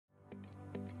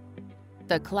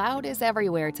The cloud is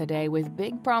everywhere today with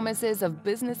big promises of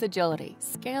business agility,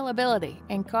 scalability,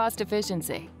 and cost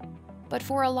efficiency. But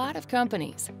for a lot of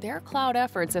companies, their cloud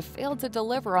efforts have failed to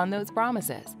deliver on those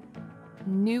promises.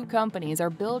 New companies are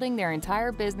building their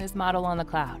entire business model on the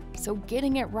cloud, so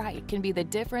getting it right can be the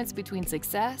difference between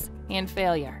success and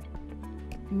failure.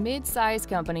 Mid-sized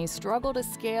companies struggle to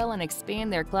scale and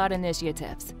expand their cloud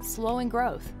initiatives, slowing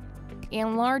growth.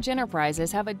 And large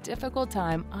enterprises have a difficult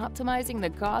time optimizing the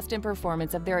cost and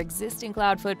performance of their existing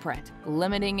cloud footprint,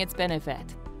 limiting its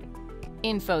benefit.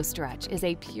 Infostretch is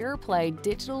a pure-play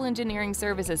digital engineering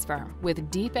services firm with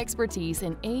deep expertise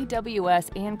in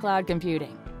AWS and cloud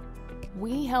computing.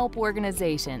 We help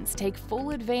organizations take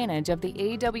full advantage of the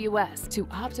AWS to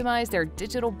optimize their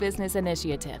digital business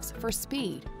initiatives for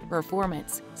speed,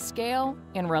 performance, scale,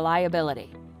 and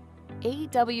reliability.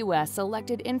 AWS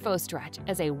selected Infostretch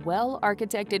as a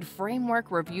well-architected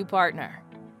framework review partner.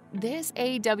 This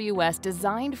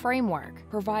AWS-designed framework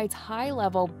provides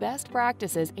high-level best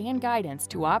practices and guidance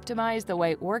to optimize the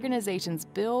way organizations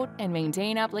build and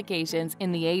maintain applications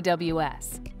in the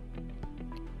AWS.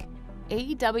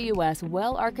 AWS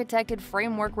Well-Architected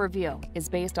Framework Review is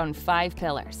based on 5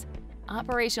 pillars: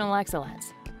 operational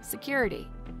excellence, security,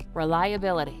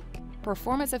 reliability,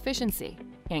 performance efficiency,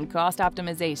 and cost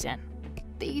optimization.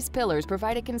 These pillars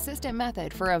provide a consistent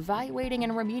method for evaluating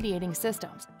and remediating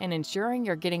systems and ensuring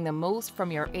you're getting the most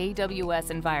from your AWS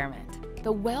environment.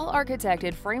 The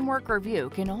Well-Architected Framework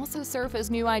Review can also surface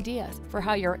new ideas for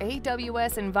how your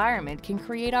AWS environment can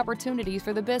create opportunities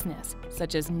for the business,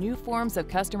 such as new forms of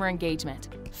customer engagement,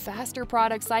 faster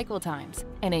product cycle times,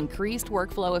 and increased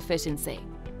workflow efficiency.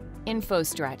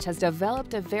 Infostretch has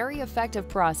developed a very effective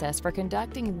process for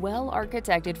conducting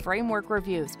well-architected framework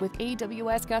reviews with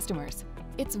AWS customers.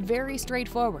 It's very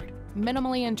straightforward,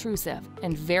 minimally intrusive,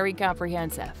 and very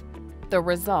comprehensive. The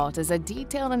result is a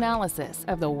detailed analysis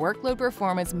of the workload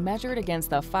performance measured against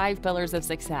the 5 pillars of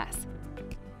success.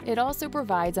 It also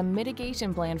provides a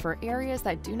mitigation plan for areas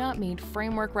that do not meet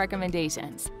framework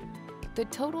recommendations. The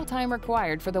total time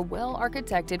required for the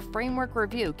well-architected framework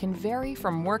review can vary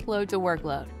from workload to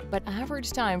workload, but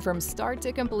average time from start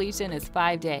to completion is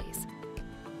 5 days.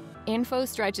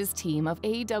 Infostretch's team of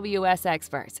AWS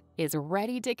experts is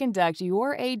ready to conduct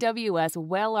your AWS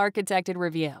well-architected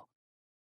review.